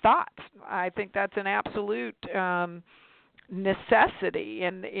positive thoughts. I think that's an absolute necessity,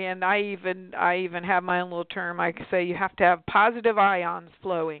 and I even have my own little term. I say you have to have positive ions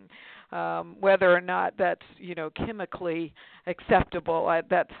flowing, whether or not that's chemically acceptable.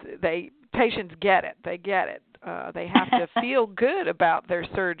 Patients get it. They get it. They have to feel good about their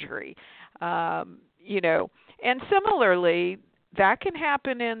surgery, and similarly, that can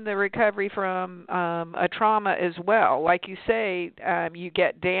happen in the recovery from a trauma as well. Like you say, you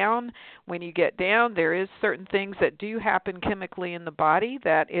get down. When you get down, there is certain things that do happen chemically in the body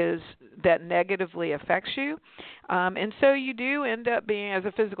that negatively affects you. And so you do end up being, as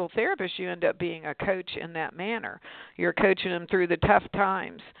a physical therapist, you end up being a coach in that manner. You're coaching them through the tough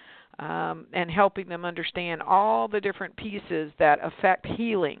times and helping them understand all the different pieces that affect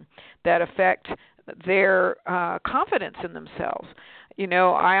healing, that affect their confidence in themselves.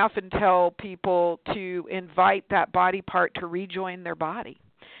 I often tell people to invite that body part to rejoin their body,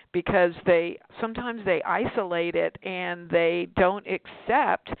 because sometimes they isolate it and they don't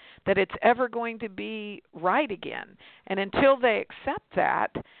accept that it's ever going to be right again. And until they accept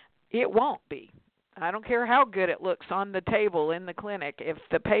that, it won't be. I don't care how good it looks on the table in the clinic. If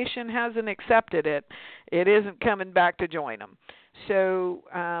the patient hasn't accepted it, it isn't coming back to join them. So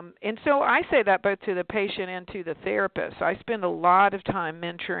I say that both to the patient and to the therapist. I spend a lot of time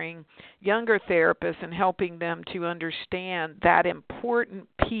mentoring younger therapists and helping them to understand that important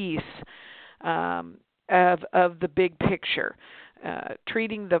piece of the big picture,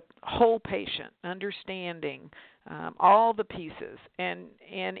 treating the whole patient, understanding all the pieces, and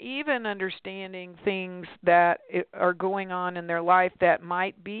even understanding things that are going on in their life that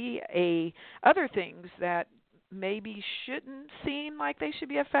might be other things that maybe shouldn't seem like they should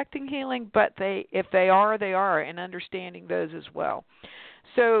be affecting healing, but if they are, and understanding those as well.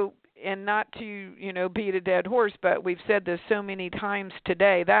 So, and not to beat a dead horse, but we've said this so many times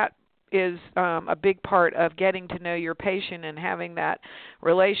today, that is a big part of getting to know your patient and having that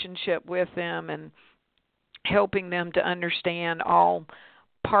relationship with them and helping them to understand all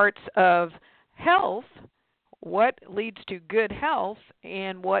parts of health, what leads to good health,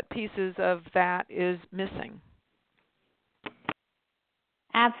 and what pieces of that is missing.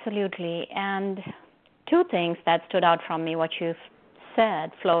 Absolutely. And two things that stood out from me, what you've said,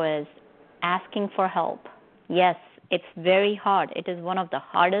 Flo, is asking for help. Yes, it's very hard. It is one of the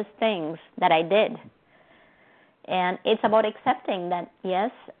hardest things that I did. And it's about accepting that,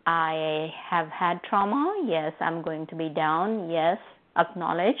 yes, I have had trauma. Yes, I'm going to be down. Yes,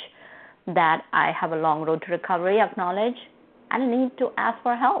 acknowledge that I have a long road to recovery. Acknowledge and I need to ask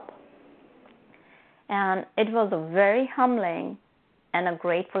for help. And it was a very humbling and a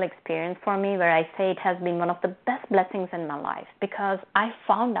grateful experience for me, where I say it has been one of the best blessings in my life, because I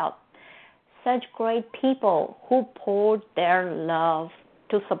found out such great people who poured their love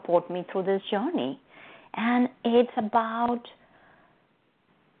to support me through this journey. And it's about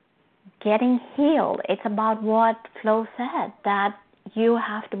getting healed. It's about what Flo said, that you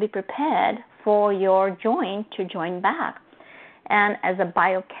have to be prepared for your joint to join back. And as a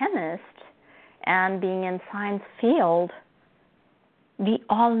biochemist and being in science field, we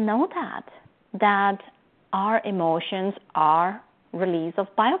all know that our emotions are release of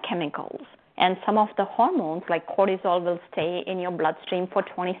biochemicals. And some of the hormones, like cortisol, will stay in your bloodstream for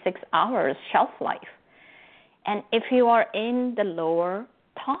 26 hours, shelf life. And if you are in the lower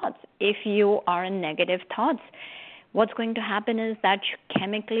thoughts, if you are in negative thoughts, what's going to happen is that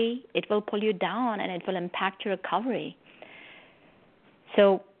chemically it will pull you down and it will impact your recovery.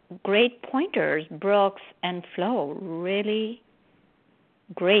 So great pointers, Brooks and Flo, really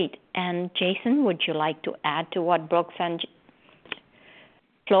great. And Jason, would you like to add to what Brooks and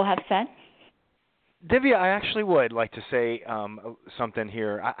Flo have said? Divya, I actually would like to say something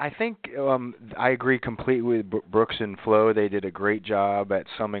here. I think I agree completely with Brooks and Flo. They did a great job at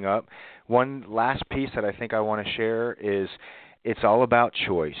summing up. One last piece that I think I want to share is it's all about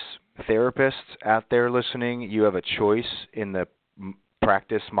choice. Therapists out there listening, you have a choice in the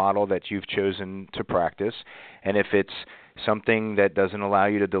practice model that you've chosen to practice. And if it's something that doesn't allow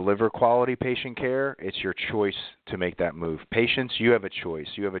you to deliver quality patient care, it's your choice to make that move. Patients, you have a choice.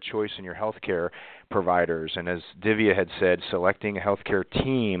 You have a choice in your healthcare providers. And as Divya had said, selecting a healthcare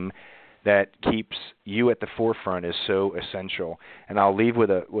team that keeps you at the forefront is so essential. And I'll leave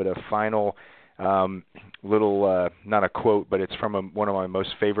with a final little, not a quote, but it's from one of my most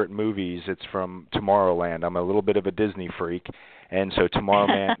favorite movies. It's from Tomorrowland. I'm a little bit of a Disney freak. And so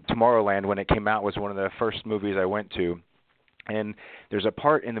Tomorrowland, when it came out, was one of the first movies I went to. And there's a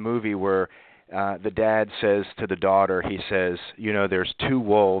part in the movie where the dad says to the daughter, he says, you know, there's two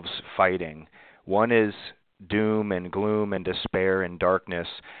wolves fighting. One is doom and gloom and despair and darkness,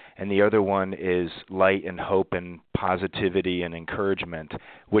 and the other one is light and hope and positivity and encouragement.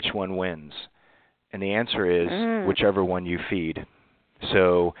 Which one wins? And the answer is whichever one you feed.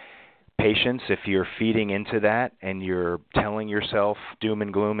 So patients, if you're feeding into that and you're telling yourself doom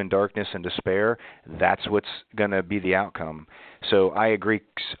and gloom and darkness and despair, that's what's going to be the outcome. So I agree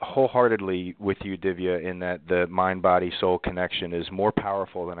wholeheartedly with you, Divya, in that the mind-body-soul connection is more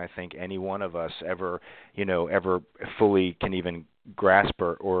powerful than I think any one of us ever fully can even grasp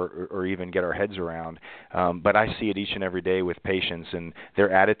or even get our heads around. But I see it each and every day with patients, and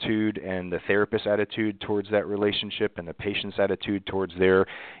their attitude and the therapist's attitude towards that relationship and the patient's attitude towards their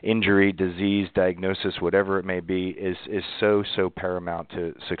injury, disease, diagnosis, whatever it may be, is so paramount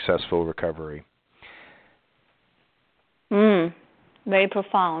to successful recovery. Very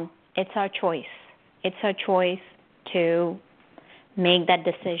profound. It's our choice. It's our choice to make that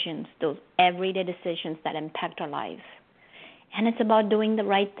decisions, those everyday decisions that impact our lives. And it's about doing the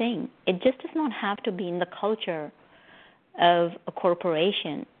right thing. It just does not have to be in the culture of a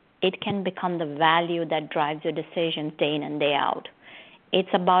corporation. It can become the value that drives your decisions day in and day out. It's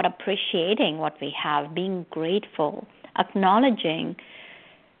about appreciating what we have, being grateful, acknowledging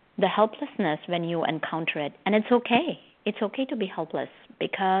the helplessness when you encounter it. And it's okay. It's okay to be helpless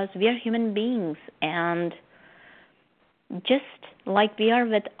because we are human beings. And just like we are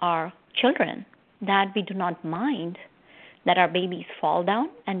with our children, that we do not mind that our babies fall down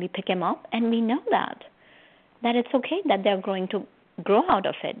and we pick them up, and we know that it's okay that they're going to grow out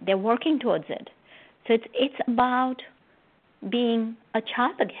of it. They're working towards it. So it's about being a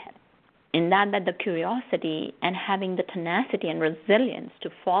child again, in that the curiosity and having the tenacity and resilience to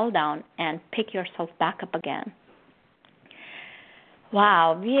fall down and pick yourself back up again.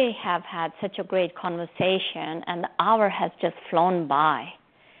 Wow, we have had such a great conversation, and the hour has just flown by.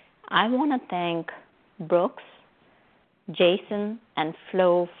 I want to thank Brooks, Jason, and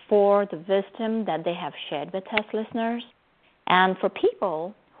Flo for the wisdom that they have shared with us listeners. And for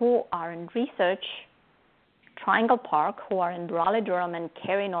people who are in research, Triangle Park, who are in Raleigh-Durham and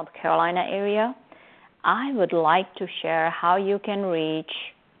Cary, North Carolina area, I would like to share how you can reach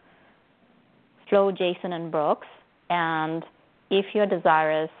Flo, Jason, and Brooks. And if you're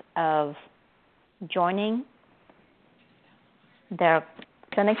desirous of joining their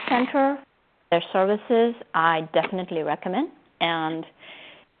clinic center their services, I definitely recommend. And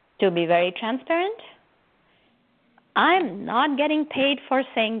to be very transparent, I'm not getting paid for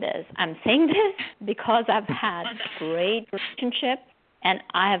saying this. I'm saying this because I've had great relationship and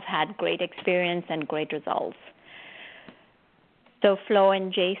I have had great experience and great results. So Flo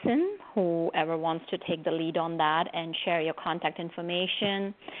and Jason, whoever wants to take the lead on that and share your contact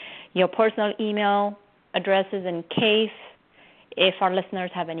information, your personal email addresses in case if our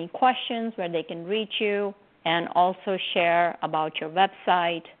listeners have any questions where they can reach you, and also share about your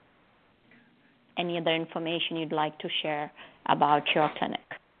website, any other information you'd like to share about your clinic.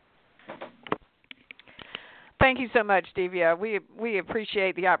 Thank you so much, Divya. We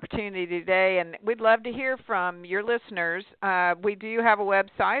appreciate the opportunity today, and we'd love to hear from your listeners. We do have a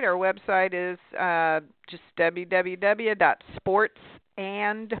website. Our website is just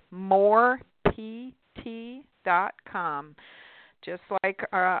www.sportsandmorept.com. Just like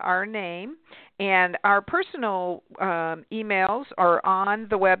our name. And our personal emails are on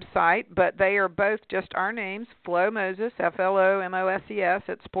the website, but they are both just our names, Flo Moses, FLOMOSES,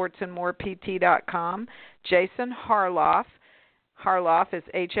 at sportsandmorept.com. Jason Harloff, Harloff is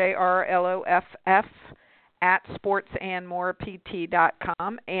HARLOFF, at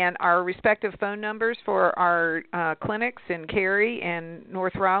sportsandmorept.com. And our respective phone numbers for our clinics in Cary and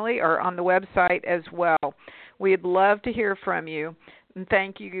North Raleigh are on the website as well. We'd love to hear from you. And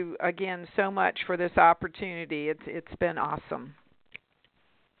thank you again so much for this opportunity. It's been awesome.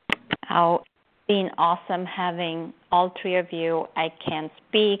 Oh, it's been awesome having all three of you. I can't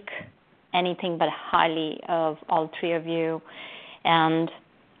speak anything but highly of all three of you. And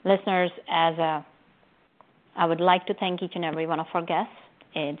listeners, I would like to thank each and every one of our guests.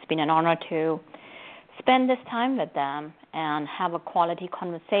 It's been an honor to spend this time with them and have a quality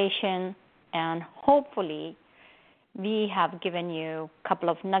conversation, and hopefully we have given you a couple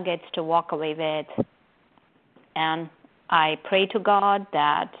of nuggets to walk away with. And I pray to God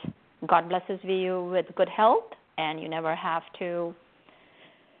that God blesses you with good health and you never have to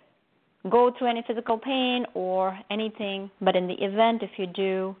go through any physical pain or anything. But in the event if you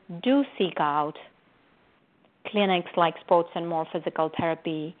do seek out clinics like Sports and More Physical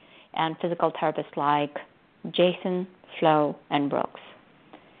Therapy and physical therapists like Jason, Flo, and Brooks.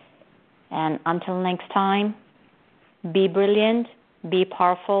 And until next time, be brilliant, be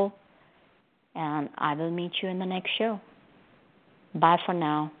powerful, and I will meet you in the next show. Bye for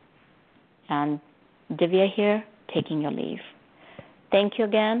now. And Divya here, taking your leave. Thank you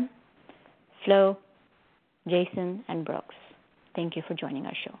again, Flo, Jason, and Brooks. Thank you for joining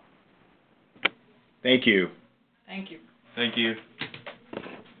our show. Thank you. Thank you. Thank you.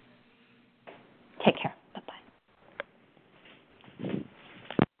 Take care.